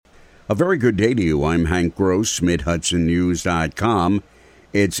A very good day to you. I'm Hank Gross, MidHudsonNews.com.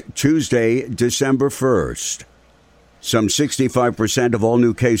 It's Tuesday, December 1st. Some 65% of all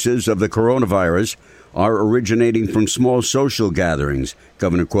new cases of the coronavirus are originating from small social gatherings,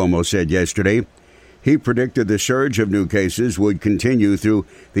 Governor Cuomo said yesterday. He predicted the surge of new cases would continue through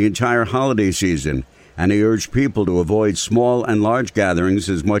the entire holiday season, and he urged people to avoid small and large gatherings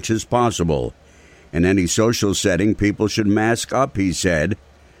as much as possible. In any social setting, people should mask up, he said.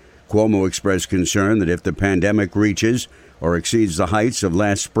 Cuomo expressed concern that if the pandemic reaches or exceeds the heights of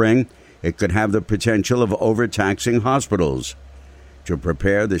last spring, it could have the potential of overtaxing hospitals. To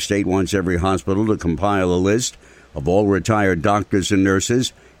prepare, the state wants every hospital to compile a list of all retired doctors and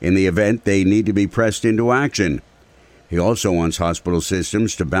nurses in the event they need to be pressed into action. He also wants hospital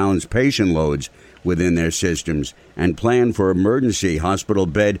systems to balance patient loads within their systems and plan for emergency hospital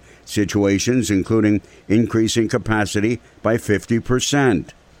bed situations, including increasing capacity by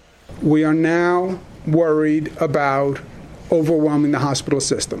 50%. We are now worried about overwhelming the hospital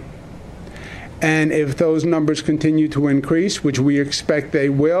system. And if those numbers continue to increase, which we expect they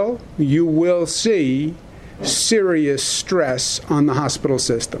will, you will see serious stress on the hospital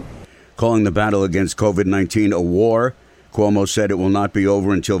system. Calling the battle against COVID-19 a war, Cuomo said it will not be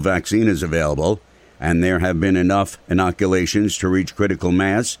over until vaccine is available, and there have been enough inoculations to reach critical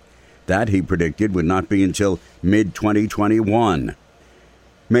mass. That, he predicted, would not be until mid-2021.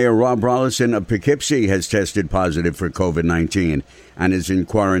 Mayor Rob Rolison of Poughkeepsie has tested positive for COVID-19 and is in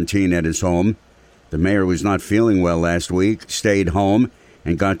quarantine at his home. The mayor was not feeling well last week, stayed home,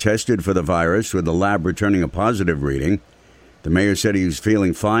 and got tested for the virus, with the lab returning a positive reading. The mayor said he was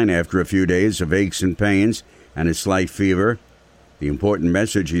feeling fine after a few days of aches and pains and a slight fever. The important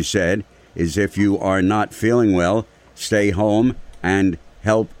message, he said, is if you are not feeling well, stay home and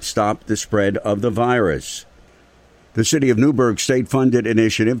help stop the spread of the virus. The City of Newburgh's state-funded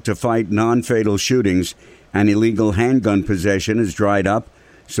initiative to fight non-fatal shootings and illegal handgun possession has dried up,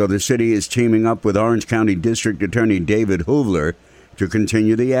 so the city is teaming up with Orange County District Attorney David Hoovler to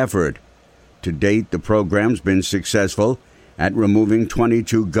continue the effort. To date, the program's been successful at removing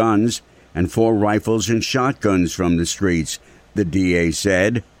 22 guns and 4 rifles and shotguns from the streets, the DA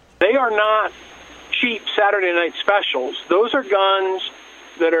said. They are not cheap Saturday night specials. Those are guns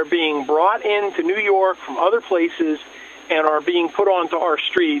that are being brought into New York from other places and are being put onto our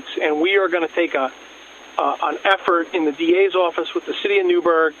streets. And we are going to take an effort in the DA's office with the city of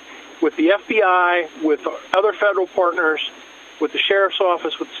Newburgh, with the FBI, with other federal partners, with the sheriff's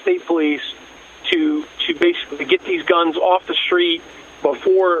office, with the state police, to basically get these guns off the street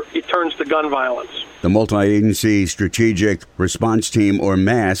before it turns to gun violence. The Multi-Agency Strategic Response Team, or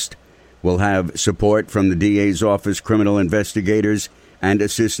MAST, will have support from the DA's office, criminal investigators, and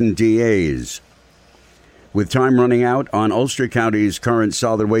assistant DAs. With time running out on Ulster County's current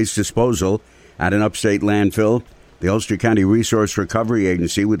solid waste disposal at an upstate landfill, the Ulster County Resource Recovery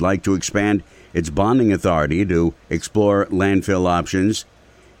Agency would like to expand its bonding authority to explore landfill options.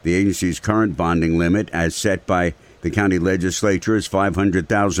 The agency's current bonding limit, as set by the county legislature, is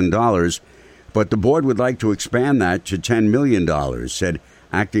 $500,000, but the board would like to expand that to $10 million, said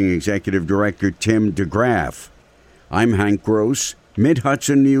Acting Executive Director Tim DeGraff. I'm Hank Gross,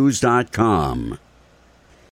 MidHudsonNews.com.